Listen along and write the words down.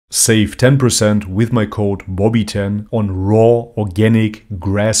Save 10% with my code BOBBY10 on raw, organic,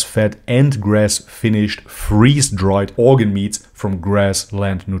 grass-fed and grass-finished, freeze-dried organ meats from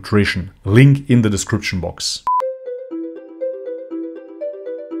Grassland Nutrition. Link in the description box.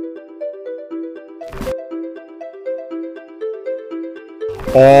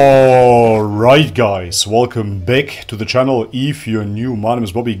 Alright guys, welcome back to the channel. If you're new, my name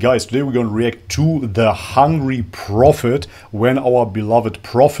is Bobby. Guys, today we're going to react to the Hungry Prophet, when our beloved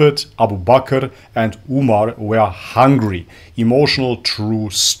Prophet Abu Bakr and Umar were hungry. Emotional true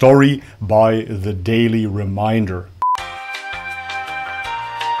story by the Daily Reminder.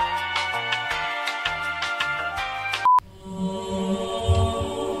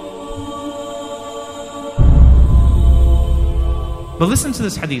 But listen to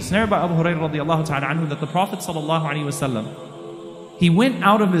this hadith, narrated by Abu Hurairah radiallahu ta'ala anhu, that the Prophet sallallahu alaihi wasallam, he went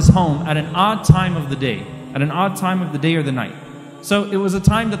out of his home at an odd time of the day, or the night. So it was a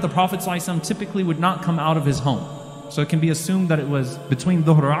time that the Prophet sallallahu alaihi wasallam typically would not come out of his home. So it can be assumed that it was between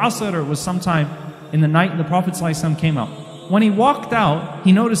Dhuhr or Asr, or it was sometime in the night the Prophet sallallahu alaihi wasallam came out. When he walked out,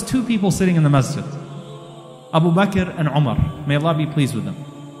 he noticed two people sitting in the masjid, Abu Bakr and Umar. May Allah be pleased with them.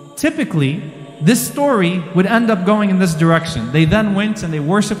 Typically, this story would end up going in this direction. They then went and they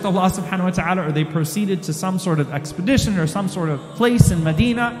worshipped Allah subhanahu wa ta'ala, or they proceeded to some sort of expedition or some sort of place in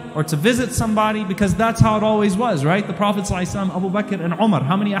Medina, or to visit somebody, because that's how it always was, right? The Prophet ﷺ, Abu Bakr and Umar,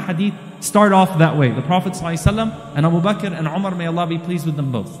 how many ahadith start off that way? The Prophet ﷺ and Abu Bakr and Umar, may Allah be pleased with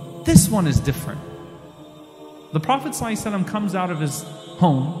them both. This one is different. The Prophet ﷺ comes out of his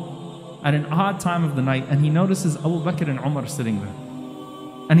home at an odd time of the night, and he notices Abu Bakr and Umar sitting there.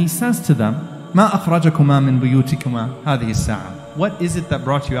 And he says to them, ما أخرجكما من بيوتكما هذه الساعة. What is it that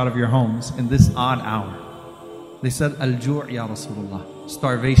brought you out of your homes in this odd hour? They said, Al-ju' ya Rasulullah.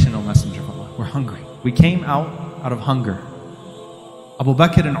 Starvation, O Messenger of Allah. We're hungry. We came out of hunger. Abu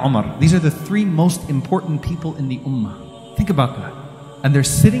Bakr and Umar, these are the three most important people in the ummah. Think about that. And they're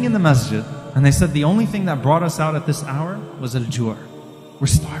sitting in the masjid, and they said, the only thing that brought us out at this hour was al-ju'. We're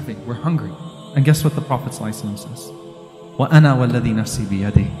starving, we're hungry. And guess what the Prophet ﷺ says? وَأَنَا وَالَّذِي نَفْسِي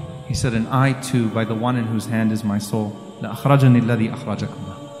بِيَدِهِ. He said, and I too, by the one in whose hand is my soul, لَأَخْرَجَنِي الَّذِي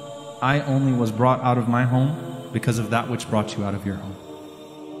أَخْرَجَكُمَا. I only was brought out of my home because of that which brought you out of your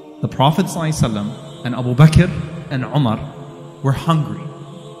home. The Prophet ﷺ and Abu Bakr and Umar were hungry.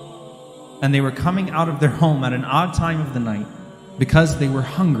 And they were coming out of their home at an odd time of the night because they were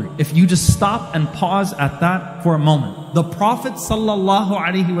hungry. If you just stop and pause at that for a moment. The Prophet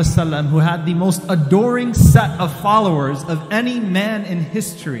ﷺ, who had the most adoring set of followers of any man in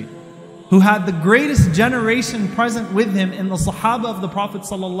history, who had the greatest generation present with him in the Sahaba of the Prophet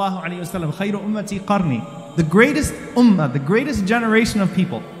ﷺ, خَيْرُ أُمَّتِي قَرْنِي, the greatest ummah, the greatest generation of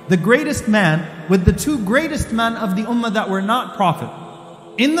people, the greatest man with the two greatest men of the ummah that were not Prophet,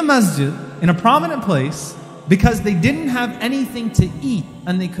 in the masjid, in a prominent place, because they didn't have anything to eat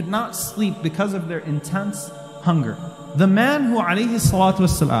and they could not sleep because of their intense hunger. The man who alayhi salatu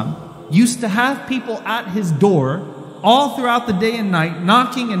wasalam used to have people at his door all throughout the day and night,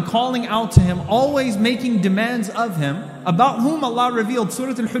 knocking and calling out to him, always making demands of him, about whom Allah revealed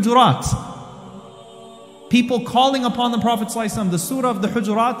Surah Al-Hujurat. People calling upon the Prophet ﷺ, the Surah of the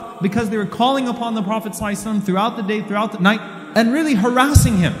Hujurat, because they were calling upon the Prophet ﷺ throughout the day, throughout the night, and really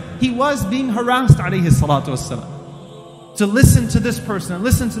harassing him. He was being harassed, alayhi salatu wasalam, to listen to this person and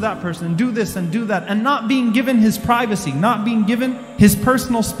listen to that person and do this and do that, and not being given his privacy, not being given his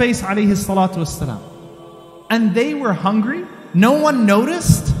personal space, alayhi salatu wasalam. And they were hungry. No one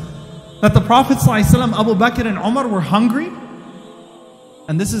noticed that the Prophet ﷺ, Abu Bakr and Umar were hungry.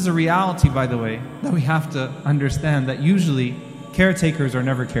 And this is a reality, by the way, that we have to understand, that usually caretakers are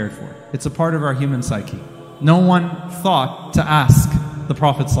never cared for. It's a part of our human psyche. No one thought to ask the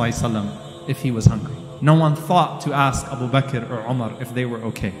Prophet ﷺ if he was hungry. No one thought to ask Abu Bakr or Umar if they were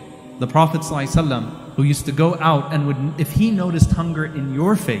okay. The Prophet ﷺ, who used to go out and would, if he noticed hunger in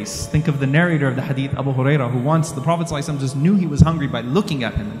your face, think of the narrator of the hadith, Abu Hurairah, who once the Prophet ﷺ just knew he was hungry by looking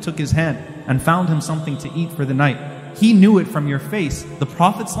at him and took his hand and found him something to eat for the night. He knew it from your face. The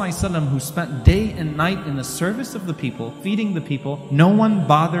Prophet ﷺ, who spent day and night in the service of the people, feeding the people, no one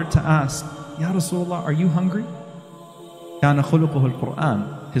bothered to ask, Ya Rasulullah, are you hungry? كَانَ خُلُقُهُ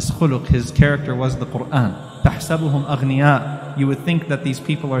الْقُرْآنِ. His khuluq, his character was the Qur'an. تَحْسَبُهُمْ أَغْنِيَاء. You would think that these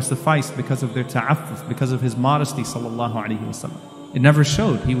people are sufficed because of their ta'affuf, because of his modesty, sallallahu alayhi wasallam. It never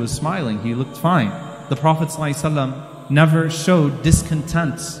showed. He was smiling, he looked fine. The Prophet ﷺ never showed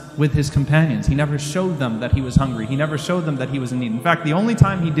discontent with his companions. He never showed them that he was hungry. He never showed them that he was in need. In fact, the only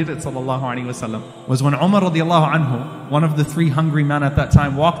time he did it, sallallahu alaihi wasallam, was when Umar radiallahu anhu, one of the three hungry men at that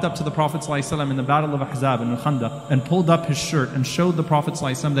time, walked up to the Prophet sallallahu alaihi wasallam in the battle of Ahzab in Al-Khandaq and pulled up his shirt and showed the Prophet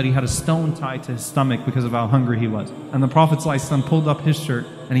sallallahu alaihi wasallam that he had a stone tied to his stomach because of how hungry he was. And the Prophet sallallahu alaihi wasallam pulled up his shirt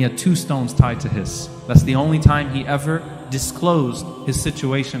and he had 2 stones tied to his. That's the only time he ever disclosed his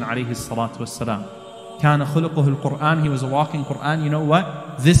situation, alayhi salatu wassalam. كان خلقه القرآن, he was a walking Quran. You know what?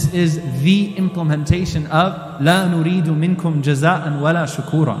 This is the implementation of لا نريد منكم جزاء ولا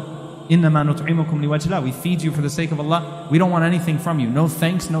شكورا إنما نطعمكم لوجه الله. We feed you for the sake of Allah. We don't want anything from you. No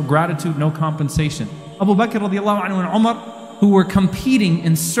thanks, no gratitude, no compensation. Abu Bakr radiallahu anhu and Umar, who were competing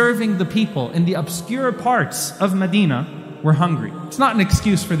in serving the people in the obscure parts of Medina, were hungry. It's not an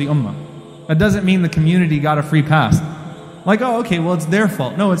excuse for the ummah. That doesn't mean the community got a free pass. Like, oh, okay, well, it's their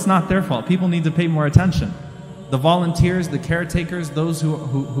fault. No, it's not their fault. People need to pay more attention. The volunteers, the caretakers, those who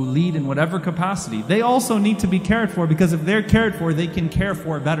lead in whatever capacity, they also need to be cared for, because if they're cared for, they can care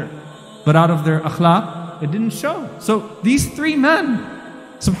for better. But out of their akhlaq, it didn't show. So these 3 men,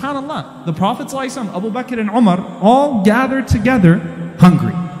 subhanallah, the Prophet ﷺ, Abu Bakr and Umar, all gathered together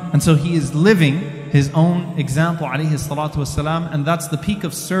hungry. And so he is living his own example, alayhi salatu wasalam, and that's the peak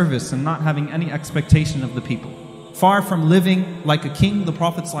of service and not having any expectation of the people. Far from living like a king, the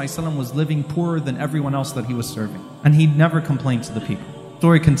Prophet ﷺ was living poorer than everyone else that he was serving. And he never complained to the people.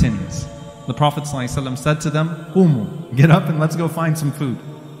 Story continues. The Prophet ﷺ said to them, "Qumu, get up and let's go find some food."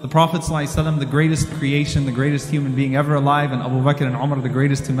 The Prophet ﷺ, the greatest creation, the greatest human being ever alive, and Abu Bakr and Umar, the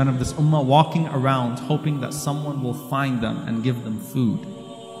greatest 2 men of this ummah, walking around hoping that someone will find them and give them food.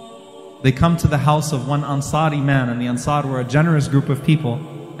 They come to the house of one Ansari man, and the Ansar were a generous group of people,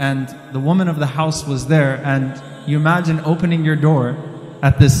 and the woman of the house was there, and you imagine opening your door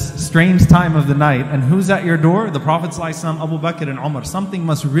at this strange time of the night, and who's at your door? The Prophet ﷺ, Abu Bakr and Umar. Something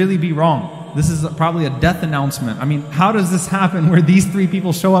must really be wrong. This is probably a death announcement. I mean, how does this happen where these 3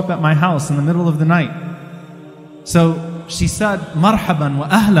 people show up at my house in the middle of the night? So she said, "Marhaban wa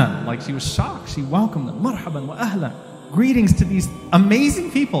ahlan." Like, she was shocked. She welcomed them. "Marhaban wa ahlan." Greetings to these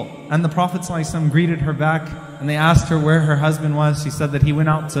amazing people. And the Prophet ﷺ greeted her back, and they asked her where her husband was. She said that he went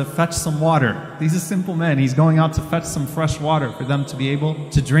out to fetch some water. These are simple men. He's going out to fetch some fresh water for them to be able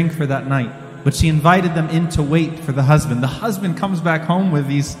to drink for that night. But she invited them in to wait for the husband. The husband comes back home with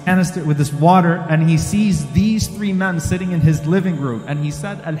this water, and he sees these 3 men sitting in his living room. And he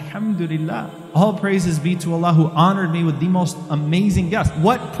said, "Alhamdulillah, all praises be to Allah who honored me with the most amazing guests.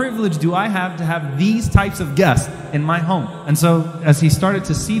 What privilege do I have to have these types of guests in my home?" And so as he started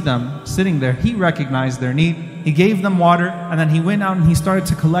to see them sitting there, he recognized their need. He gave them water, and then he went out and he started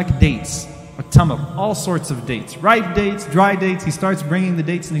to collect dates, tamar, all sorts of dates, ripe dates, dry dates. He starts bringing the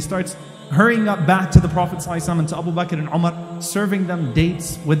dates, and he starts hurrying up back to the Prophet ﷺ and to Abu Bakr and Umar, serving them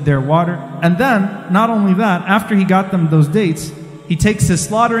dates with their water. And then, not only that, after he got them those dates, he takes his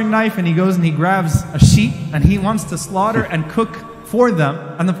slaughtering knife and he goes and he grabs a sheep, and he wants to slaughter and cook for them.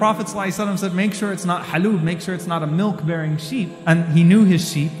 And the Prophet ﷺ said, "Make sure it's not halub, make sure it's not a milk-bearing sheep." And he knew his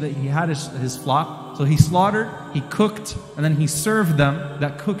sheep, that he had his flock. So he slaughtered, he cooked, and then he served them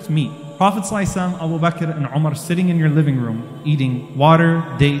that cooked meat. Prophet ﷺ, Abu Bakr and Umar sitting in your living room, eating water,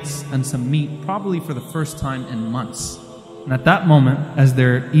 dates, and some meat, probably for the first time in months. And at that moment, as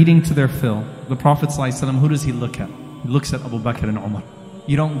they're eating to their fill, the Prophet ﷺ, who does he look at? He looks at Abu Bakr and Umar.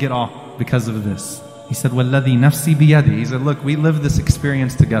 You don't get off because of this. He said, "Walladhi nafsi biyadi." He said, "Look, we lived this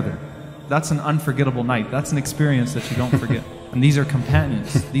experience together." That's an unforgettable night. That's an experience that you don't forget. And these are companions.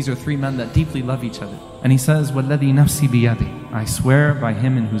 These are 3 men that deeply love each other. And he says, "Walladhi nafsi biyadi." I swear by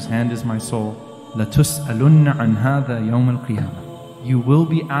him in whose hand is my soul, "Latus'alunna an hadha yawm al-qiyamah." You will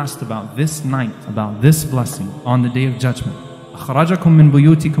be asked about this night, about this blessing on the day of judgment. "Akhrajakum min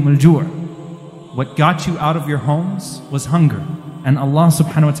buyutikum al-ju'." What got you out of your homes was hunger. And Allah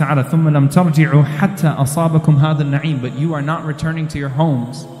subhanahu wa ta'ala, ثُمَّ لَمْ تَرْجِعُوا حَتَّى أَصَابَكُمْ هَذَا النَّعِيمِ. But you are not returning to your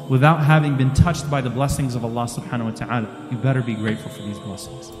homes without having been touched by the blessings of Allah subhanahu wa ta'ala. You better be grateful for these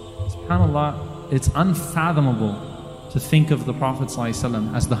blessings. SubhanAllah, it's unfathomable to think of the Prophet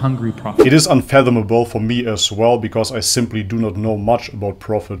ﷺ as the hungry Prophet. It is unfathomable for me as well, because I simply do not know much about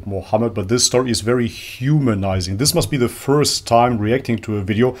Prophet Muhammad, but this story is very humanizing. This must be the first time reacting to a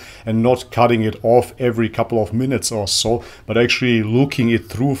video and not cutting it off every couple of minutes or so, but actually looking it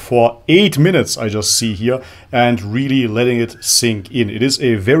through for 8 minutes, I just see here, and really letting it sink in. It is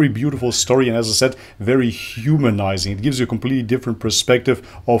a very beautiful story, and as I said, very humanizing. It gives you a completely different perspective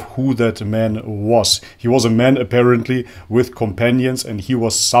of who that man was. He was a man apparently family, with companions, and he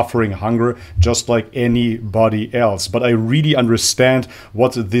was suffering hunger just like anybody else. But I really understand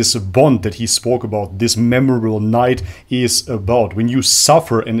what this bond that he spoke about, this memorable night, is about. When you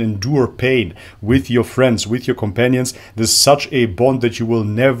suffer and endure pain with your friends, with your companions, there's such a bond that you will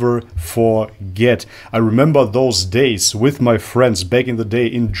never forget. I remember those days with my friends back in the day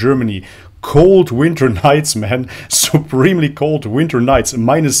in Germany. Cold winter nights, man, supremely cold winter nights,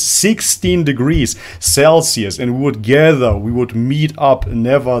 minus 16 degrees Celsius, and we would gather, we would meet up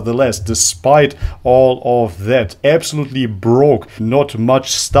nevertheless, despite all of that. Absolutely broke, not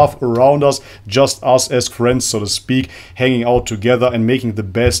much stuff around us, just us as friends, so to speak, hanging out together and making the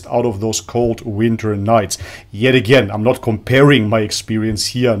best out of those cold winter nights. Yet again, I'm not comparing my experience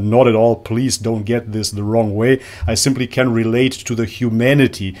here, not at all, please don't get this the wrong way. I simply can relate to the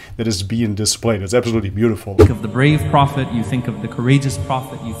humanity that is being displayed. It's absolutely beautiful. You think of the brave prophet, you think of the courageous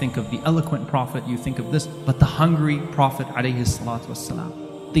prophet, you think of the eloquent prophet, you think of this, but the hungry prophet alayhi salatu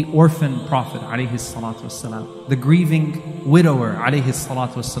wassalam, the orphan prophet alayhi salatu wassalam, the grieving widower alayhi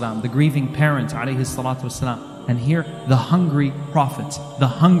salatu wassalam, the grieving parent alayhi salatu wassalam, and here the hungry prophet, the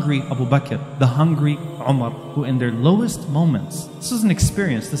hungry Abu Bakr, the hungry Umar, who in their lowest moments, this is an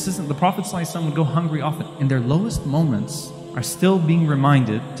experience, this isn't, the Prophet ﷺ would go hungry often, in their lowest moments are still being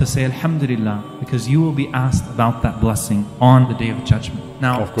reminded to say Alhamdulillah, because you will be asked about that blessing on the Day of Judgment.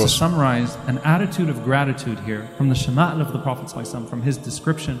 Now, to summarize, an attitude of gratitude here from the Shama'il of the Prophet ﷺ, from his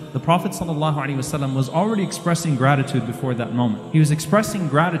description, the Prophet ﷺ was already expressing gratitude before that moment. He was expressing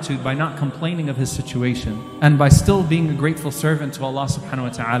gratitude by not complaining of his situation and by still being a grateful servant to Allah subhanahu wa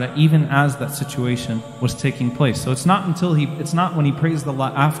ta'ala, even as that situation was taking place. So it's not when he praised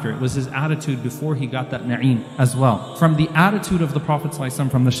Allah after, it was his attitude before he got that na'im as well. From the attitude of the Prophet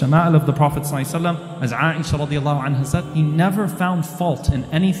ﷺ, from the Shama'il of the Prophet ﷺ, as Aisha radiallahu anha said, he never found fault in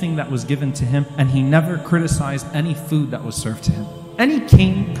anything that was given to him, and he never criticized any food that was served to him. Any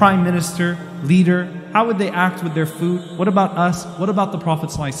king, prime minister, leader, how would they act with their food? What about us? What about the Prophet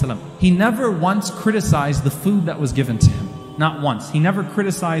ﷺ? He never once criticized the food that was given to him. Not once. He never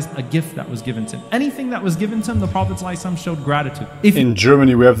criticized a gift that was given to him. Anything that was given to him, the Prophet ﷺ showed gratitude. In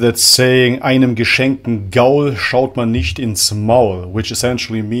Germany we have that saying, einem geschenkten Gaul schaut man nicht ins Maul, which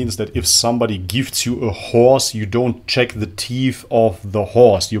essentially means that if somebody gifts you a horse, you don't check the teeth of the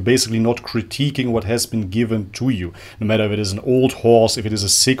horse. You're basically not critiquing what has been given to you. No matter if it is an old horse, if it is a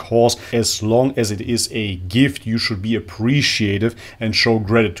sick horse, as long as it is a gift, you should be appreciative and show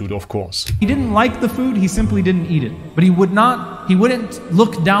gratitude, of course. He didn't like the food, he simply didn't eat it. But he wouldn't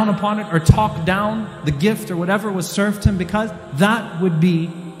look down upon it or talk down the gift or whatever was served to him, because that would be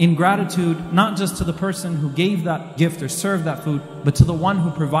ingratitude, not just to the person who gave that gift or served that food, but to the one who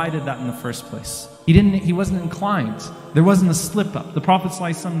provided that in the first place. He wasn't inclined. There wasn't a slip up. The Prophet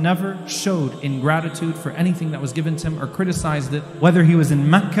ﷺ never showed ingratitude for anything that was given to him or criticized it, whether he was in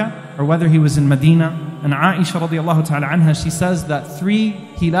Mecca or whether he was in Medina. And Aisha radiallahu ta'ala anha, she says that 3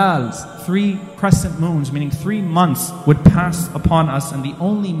 hilals, 3 crescent moons, meaning 3 months, would pass upon us, and the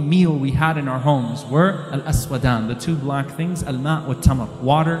only meal we had in our homes were al-aswadan, the 2 black things, al-ma' wa tamar,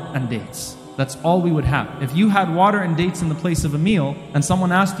 water and dates. That's all we would have. If you had water and dates in the place of a meal, and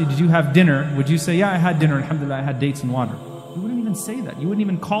someone asked you, did you have dinner? Would you say, yeah, I had dinner, alhamdulillah, I had dates and water? You wouldn't even say that. You wouldn't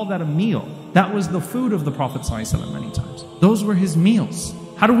even call that a meal. That was the food of the Prophet ﷺ many times. Those were his meals.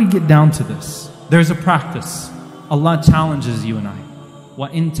 How do we get down to this? There's a practice. Allah challenges you and I.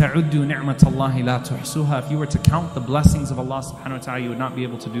 وَإِن تَعُدُّوا نِعْمَةَ اللَّهِ لَا تُحْصُوهَا. If you were to count the blessings of Allah subhanahu wa ta'ala, you would not be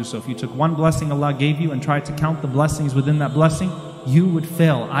able to do so. If you took one blessing Allah gave you and tried to count the blessings within that blessing, you would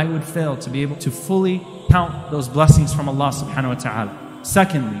fail. I would fail to be able to fully count those blessings from Allah subhanahu wa ta'ala.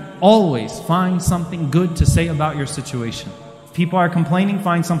 Secondly, always find something good to say about your situation. If people are complaining,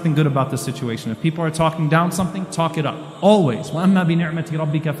 find something good about the situation. If people are talking down something, talk it up. Always. وَأَمَّا بِنِعْمَةِ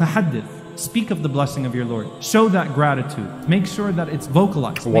رَبِّكَ فَحَدِّثْ. Speak of the blessing of your Lord. Show that gratitude. Make sure that it's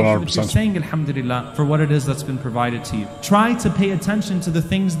vocalized. Make sure that you're saying Alhamdulillah for what it is that's been provided to you. Try to pay attention to the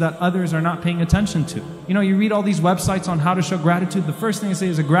things that others are not paying attention to. You know, you read all these websites on how to show gratitude. The first thing they say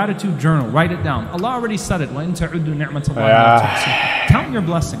is a gratitude journal. Write it down. Allah already said it. وَإِن تَعُدُّوا نِعْمَةَ اللَّهِ لَا تُحْصُوهَا. Count your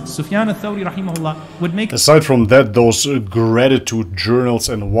blessings. Sufyan al-Thawri rahimahullah would make... Aside from that, those gratitude journals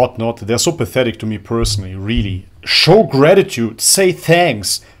and whatnot, they're so pathetic to me personally, really. Show gratitude. Say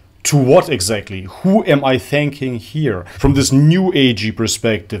thanks. To what exactly? Who am I thanking here? From this new agey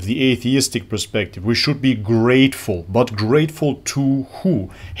perspective, the atheistic perspective, we should be grateful. But grateful to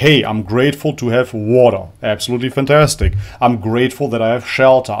who? Hey, I'm grateful to have water. Absolutely fantastic. I'm grateful that I have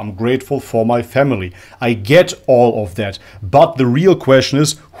shelter. I'm grateful for my family. I get all of that. But the real question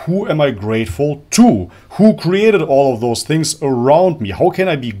is, who am I grateful to? Who created all of those things around me? How can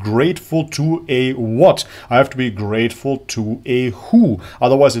I be grateful to a what? I have to be grateful to a who.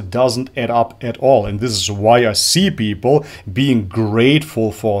 Otherwise, it doesn't add up at all. And this is why I see people being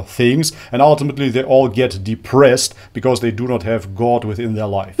grateful for things, and ultimately they all get depressed because they do not have God within their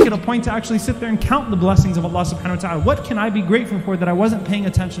life. Get a point to actually sit there and count the blessings of Allah subhanahu wa ta'ala. What can I be grateful for that I wasn't paying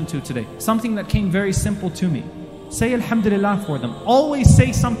attention to today? Something that came very simple to me. Say alhamdulillah for them. Always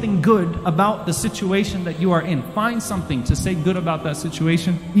say something good about the situation that you are in. Find something to say good about that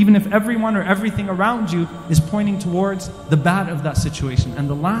situation, even if everyone or everything around you is pointing towards the bad of that situation. And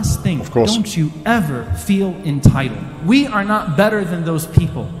the last thing, don't you ever feel entitled. We are not better than those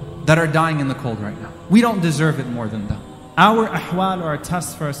people that are dying in the cold right now. We don't deserve it more than them. Our ahwal are a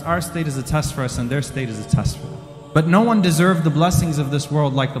test for us, our state is a test for us, and their state is a test for them. But no one deserved the blessings of this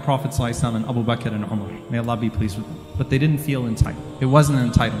world like the Prophet ﷺ and Abu Bakr and Umar. May Allah be pleased with them. But they didn't feel entitled. It wasn't an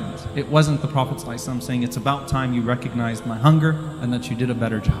entitlement. It wasn't the Prophet ﷺ saying, it's about time you recognized my hunger and that you did a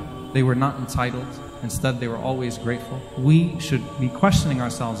better job. They were not entitled. Instead, they were always grateful. We should be questioning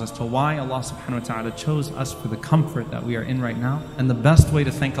ourselves as to why Allah subhanahu wa ta'ala chose us for the comfort that we are in right now. And the best way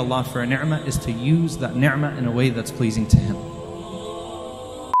to thank Allah for a ni'mah is to use that ni'mah in a way that's pleasing to Him.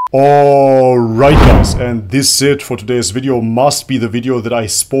 Alright guys, and this is it for today's video. Must be the video that I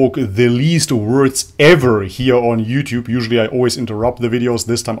spoke the least words ever here on YouTube. Usually I always interrupt the videos.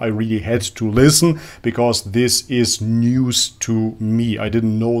 This time I really had to listen because this is news to me. I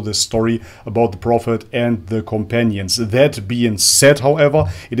didn't know the story about the Prophet and the companions. That being said,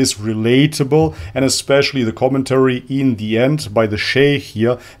 however, it is relatable, and especially the commentary in the end by the Sheikh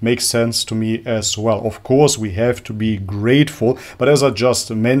here makes sense to me as well. Of course, we have to be grateful, but as I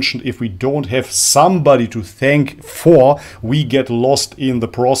just mentioned, if we don't have somebody to thank for, we get lost in the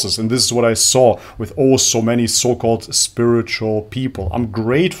process. And this is what I saw with so many so-called spiritual people. I'm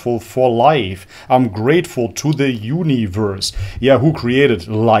grateful for life. I'm grateful to the universe. Yeah, who created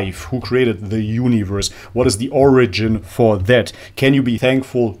life? Who created the universe? What is the origin for that? Can you be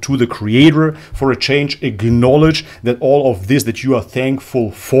thankful to the Creator? For a change, acknowledge that all of this that you are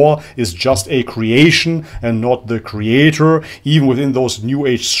thankful for is just a creation and not the Creator. Even within those New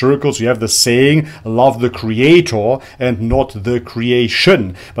Age circles, you have the saying, love the Creator and not the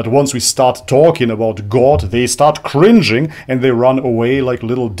creation. But once we start talking about God, they start cringing and they run away like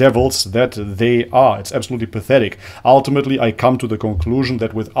little devils that they are. It's absolutely pathetic. Ultimately, I come to the conclusion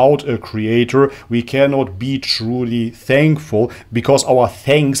that without a Creator, we cannot be truly thankful because our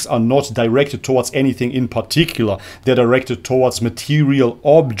thanks are not directed towards anything in particular. They're directed towards material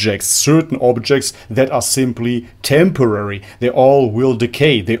objects, certain objects that are simply temporary. They all will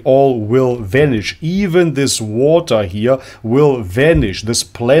decay. They all will vanish. Even this water here will vanish. This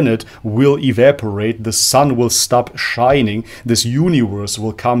planet will evaporate. The sun will stop shining. This universe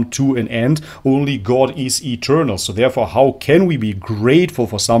will come to an end. Only God is eternal. So therefore, how can we be grateful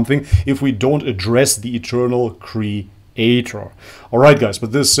for something if we don't address the eternal Creator? Alright guys,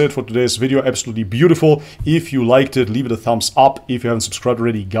 but this is it for today's video. Absolutely beautiful. If you liked it, leave it a thumbs up. If you haven't subscribed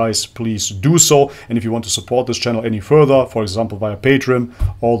already, guys, please do so. And if you want to support this channel any further, for example via Patreon,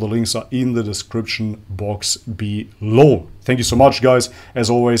 all the links are in the description box below. Thank you so much guys. As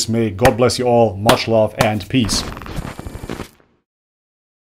always, may God bless you all. Much love and peace.